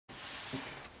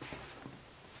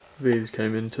these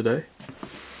came in today.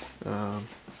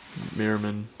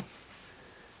 Meermin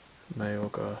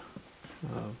Mallorca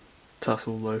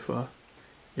Tassel Loafer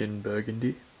in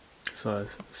Burgundy,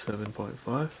 size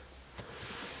 7.5.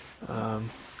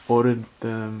 Ordered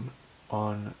them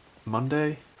on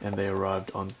Monday and they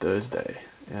arrived on Thursday,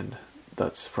 and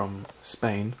that's from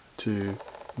Spain to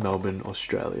Melbourne,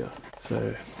 Australia.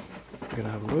 So I'm gonna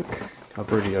have a look.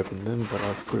 I've already opened them, but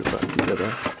I've put it back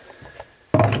together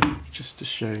just to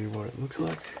show you what it looks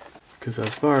like, because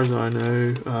as far as I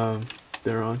know,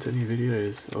 there aren't any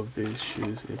videos of these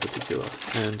shoes in particular.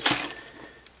 And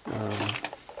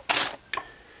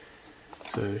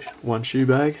so one shoe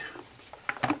bag.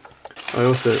 I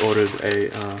also ordered a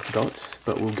dots,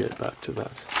 but we'll get back to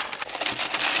that.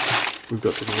 We've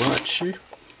got the right shoe.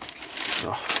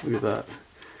 Oh, look at that.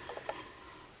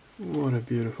 What a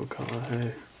beautiful colour,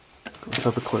 hey. Let's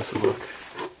have a closer look.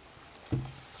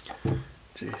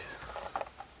 Jeez.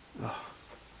 Oh.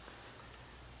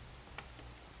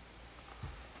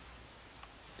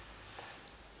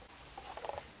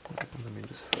 Let me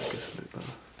just focus a bit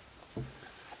better.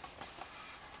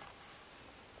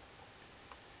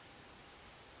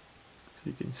 So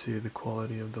you can see the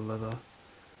quality of the leather.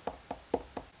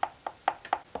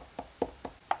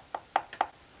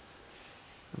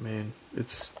 I mean,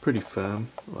 it's pretty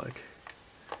firm, like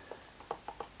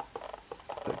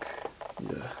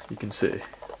yeah, you can see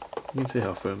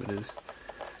how firm it is.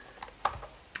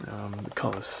 The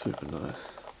colour's super nice.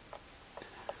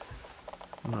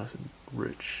 Nice and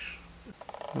rich.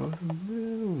 There was a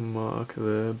little mark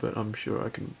there, but I'm sure I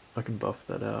can buff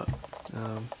that out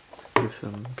with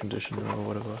some conditioner or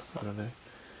whatever, I don't know.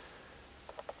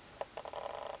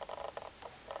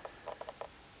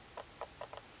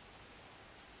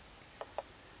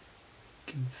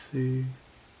 You can see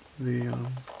the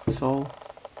sole.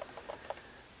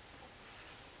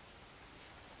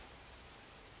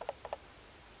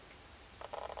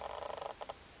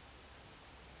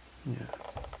 Yeah.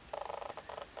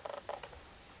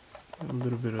 A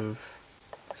little bit of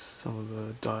some of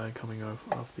the dye coming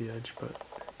off the edge, but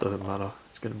it doesn't matter.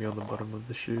 It's going to be on the bottom of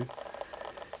the shoe.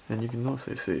 And you can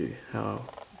also see how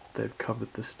they've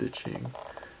covered the stitching.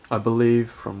 I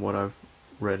believe, from what I've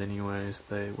read anyways,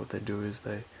 what they do is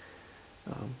they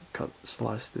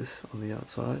slice this on the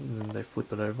outside and then they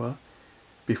flip it over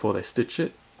before they stitch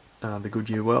it, the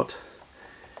Goodyear welt,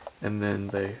 and then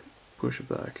they push it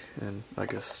back, and I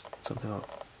guess somehow,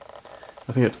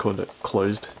 I think it's called a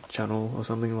closed channel or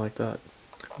something like that,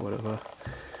 whatever.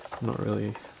 I'm not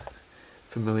really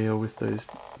familiar with the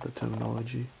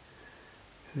terminology.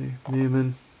 See,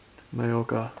 Meermin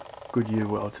Mallorca Goodyear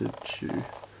welted shoe.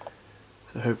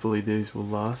 So hopefully these will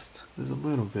last. There's a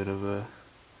little bit of a,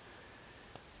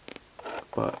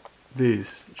 but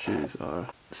these shoes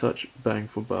are such bang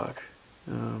for buck.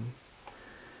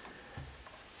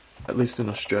 At least in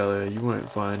Australia, you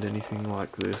won't find anything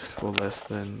like this for less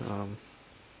than,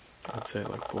 I'd say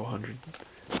like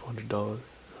 $400.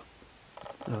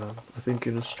 I think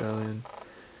in Australian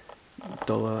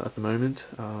dollar at the moment,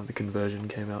 the conversion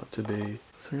came out to be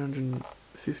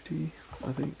 350,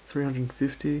 I think,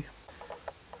 350.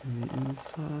 And the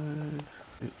inside,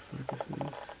 it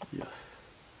focuses, yes.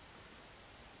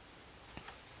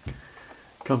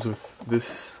 Comes with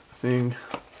this thing,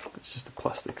 it's just a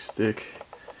plastic stick.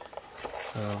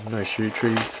 No shoe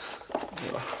trees.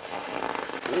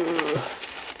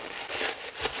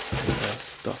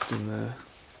 Stuffed in there.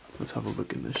 Let's have a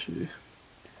look in the shoe.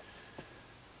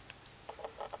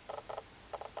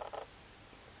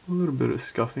 A little bit of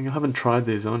scuffing. I haven't tried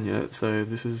these on yet, so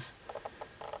this is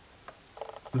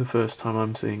the first time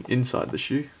I'm seeing inside the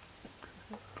shoe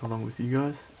along with you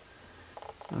guys.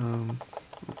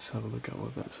 Let's have a look at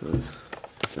what that says.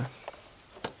 Okay.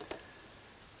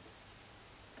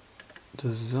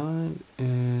 Designed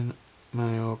in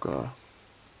Mallorca,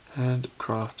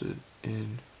 handcrafted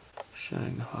in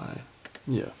Shanghai.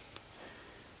 Yeah.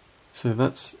 So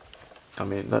that's, I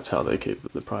mean, that's how they keep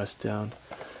the price down.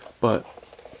 But,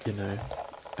 you know,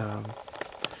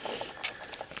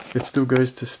 it still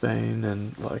goes to Spain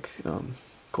and like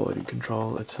quality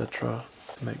control, etc.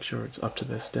 to make sure it's up to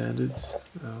their standards.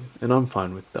 And I'm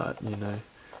fine with that, you know.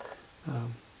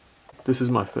 This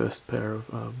is my first pair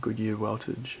of Goodyear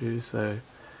welted shoes, so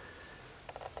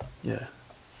yeah,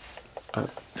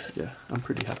 I'm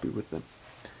pretty happy with them.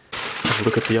 Let's have a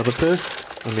look at the other pair.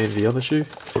 I mean the other shoe.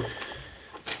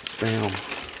 Bam.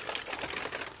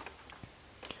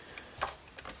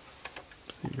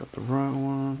 So you got the right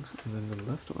one and then the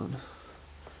left one.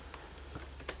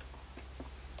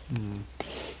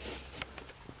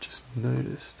 Just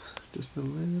noticed just a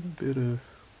little bit of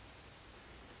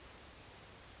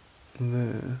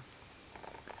there.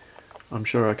 I'm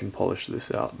sure I can polish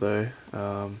this out though,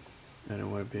 and it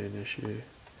won't be an issue.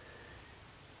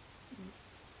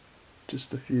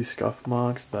 Just a few scuff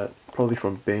marks that probably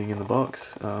from being in the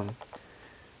box,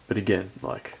 but again,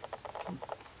 like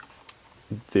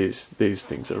these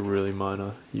things are really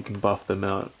minor. You can buff them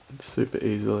out super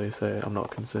easily, so I'm not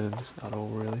concerned at all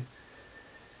really.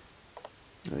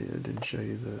 Oh yeah, I didn't show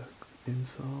you the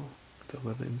insole. It's a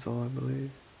leather insole, I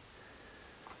believe.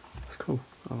 It's cool,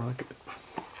 I like it.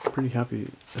 Pretty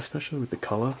happy, especially with the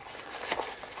colour.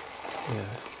 Yeah,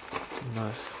 it's a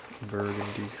nice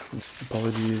burgundy.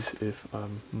 Apologies if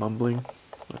I'm mumbling,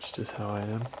 that's just how I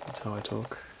am, that's how I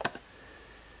talk.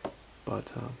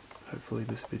 But hopefully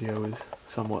this video is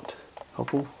somewhat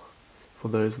helpful for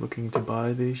those looking to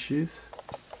buy these shoes.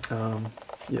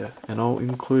 Yeah, and I'll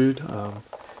include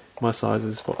my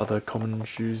sizes for other common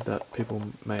shoes that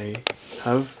people may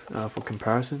have for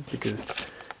comparison, because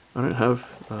I don't have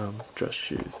dress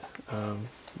shoes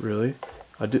really.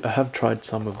 I have tried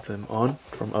some of them on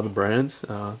from other brands,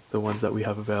 the ones that we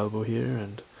have available here,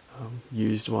 and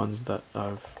used ones that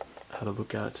I've had a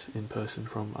look at in person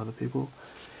from other people.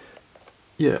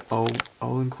 Yeah,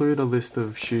 I'll include a list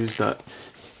of shoes that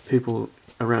people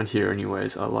around here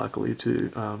anyways are likely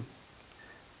to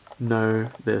know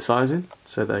their size in,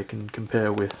 so they can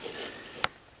compare with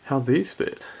how these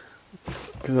fit,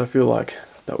 because I feel like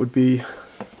that would be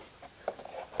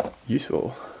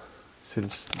useful,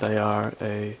 since they are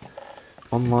a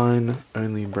online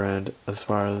only brand as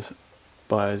far as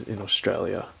buyers in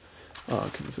Australia are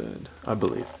concerned, I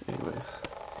believe anyways.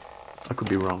 I could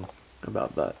be wrong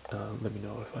about that, let me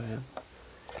know if I am.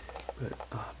 But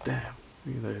damn,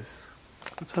 look at those.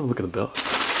 Let's have a look at the belt.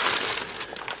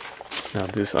 Now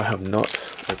this I have not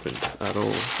opened at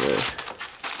all, so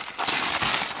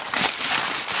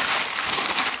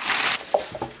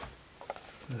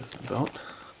there's the belt.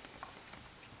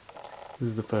 This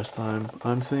is the first time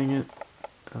I'm seeing it.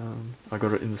 I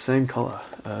got it in the same colour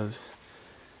as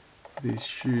these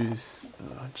shoes,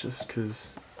 just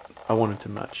because I wanted to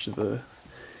match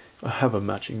I have a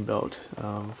matching belt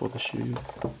for the shoes.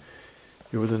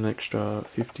 It was an extra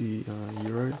 50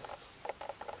 euros.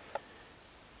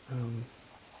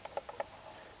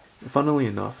 Funnily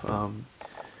enough,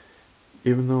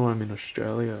 even though I'm in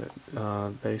Australia,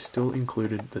 they still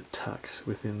included the tax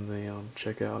within the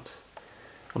checkout.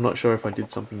 I'm not sure if I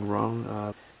did something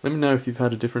wrong. Let me know if you've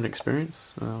had a different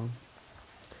experience.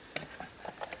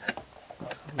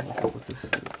 Let's have a look at what this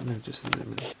is. Let me just zoom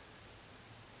in.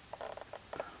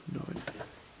 No idea.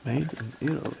 Made in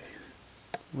Italy.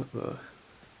 What the?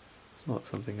 It's not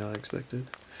something I expected.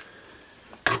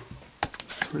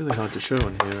 It's really hard to show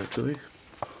on here actually.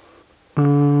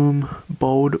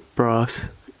 Bold brass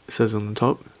says on the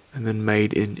top, and then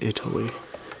made in Italy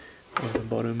on the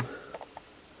bottom.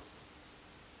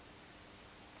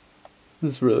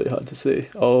 It's really hard to see.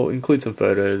 I'll include some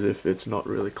photos if it's not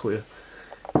really clear.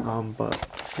 But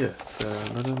yeah, the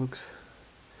leather looks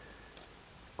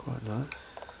quite nice.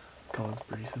 Color's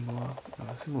pretty similar.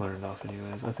 Similar enough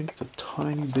anyways. I think it's a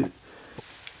tiny bit,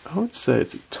 I would say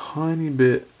it's a tiny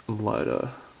bit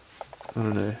lighter. I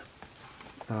don't know.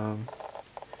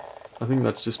 I think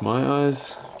that's just my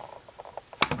eyes.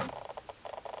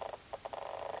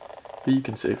 But you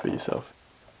can see for yourself.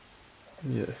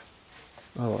 Yeah,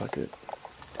 I like it.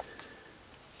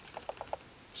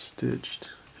 Stitched,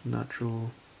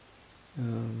 natural.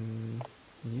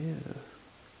 Yeah.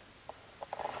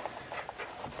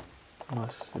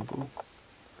 Nice simple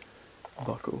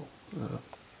buckle.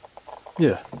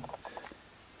 Yeah.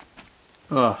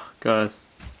 Guys,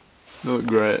 they look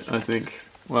great, I think.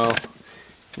 Well,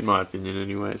 in my opinion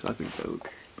anyways, I think they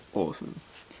look awesome.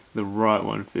 The right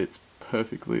one fits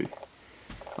perfectly.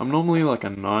 I'm normally like a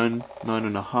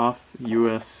 9.5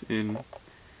 US in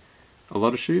a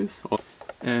lot of shoes,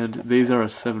 and these are a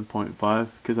 7.5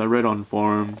 because I read on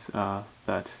forums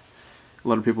that a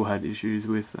lot of people had issues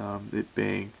with it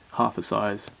being half a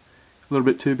size, a little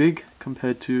bit too big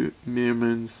compared to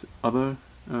Meermin's other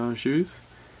shoes.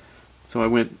 So I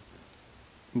went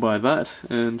by that,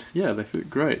 and yeah, they fit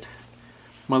great.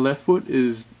 My left foot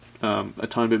is a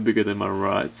tiny bit bigger than my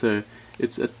right, so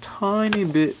it's a tiny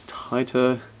bit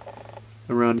tighter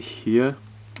around here,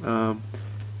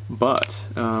 but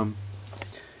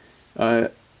I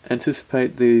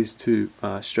anticipate these to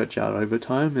stretch out over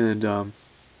time and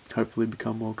hopefully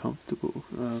become more comfortable.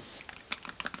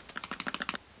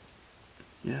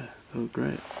 Yeah, they look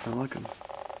great. I like them.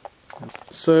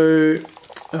 So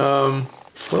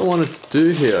what I wanted to do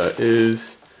here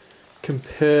is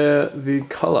compare the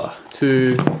color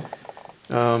to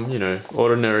you know,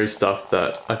 ordinary stuff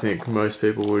that I think most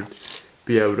people would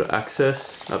be able to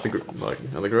access at the like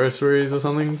at the groceries or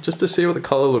something, just to see what the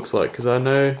color looks like, because I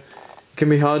know it can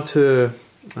be hard to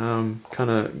kind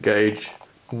of gauge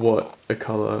what a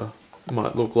color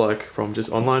might look like from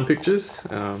just online pictures.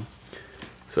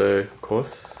 So of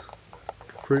course,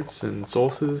 fruits and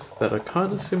sauces that are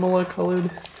kind of similar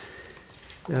colored.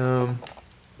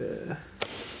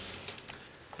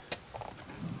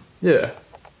 Yeah,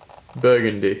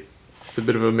 Burgundy. It's a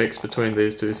bit of a mix between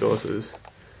these two sauces.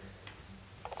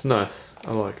 It's nice,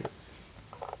 I like it.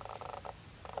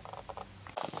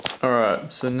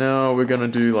 Alright, so now we're gonna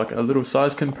do like a little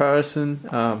size comparison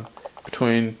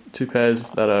between two pairs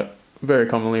that are very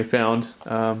commonly found,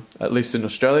 at least in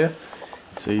Australia.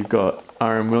 So you've got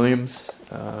R.M. Williams.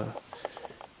 I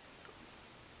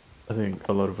think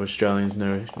a lot of Australians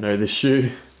know this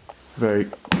shoe. Very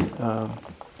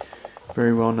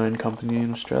well-known company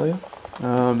in Australia.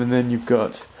 And then you've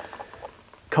got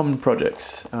Common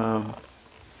Projects,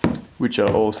 which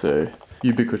are also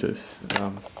ubiquitous.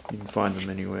 You can find them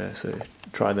anywhere, so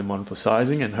try them on for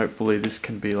sizing, and hopefully this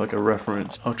can be like a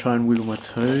reference. I'll try and wiggle my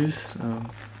toes.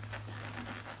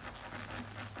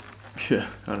 Yeah,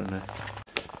 I don't know.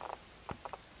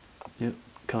 Yep,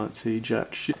 can't see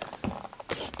jack shit.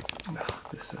 Oh,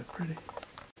 they're so pretty.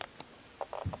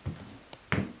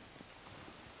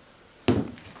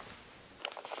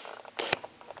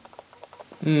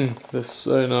 They're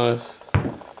so nice.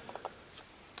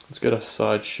 Let's get a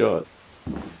side shot.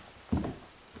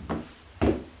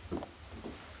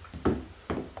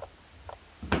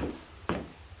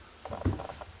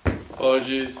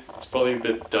 Apologies, it's probably a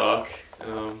bit dark,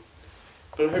 but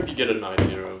I hope you get an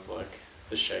idea of like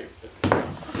the shape and stuff.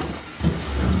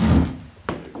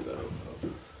 Maybe that'll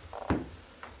help.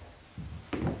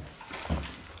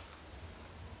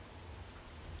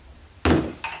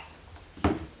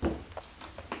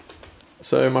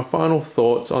 So my final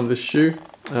thoughts on this shoe.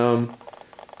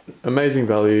 Amazing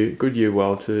value, Goodyear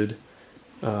welted,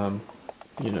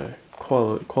 you know,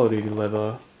 quality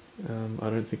leather. I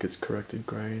don't think it's corrected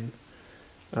grain,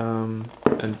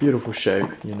 and beautiful shape.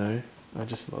 You know, I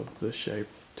just love the shape,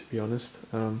 to be honest.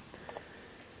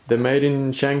 They're made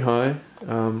in Shanghai,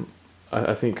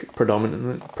 I think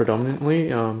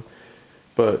predominantly,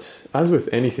 but as with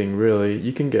anything really,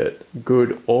 you can get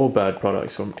good or bad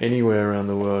products from anywhere around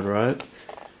the world, right?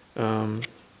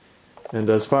 And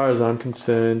as far as I'm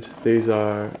concerned, these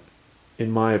are,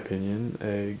 in my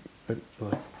opinion,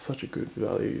 like such a good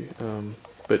value,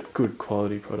 but good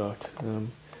quality product.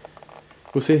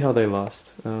 We'll see how they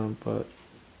last, but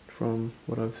from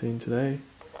what I've seen today,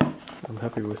 I'm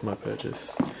happy with my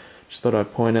purchase. Just thought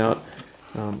I'd point out,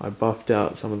 I buffed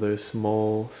out some of those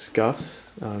small scuffs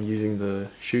using the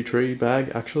shoe tree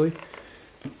bag actually.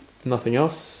 Nothing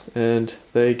else, and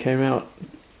they came out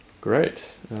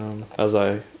great, as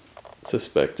I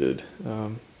suspected.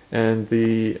 And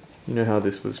you know how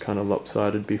this was kind of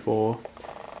lopsided before?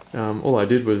 All I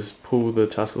did was pull the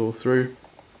tassel through.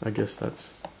 I guess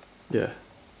that's, yeah,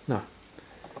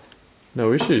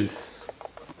 no issues.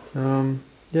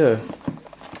 Yeah,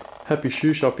 happy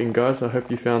shoe shopping guys, I hope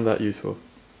you found that useful.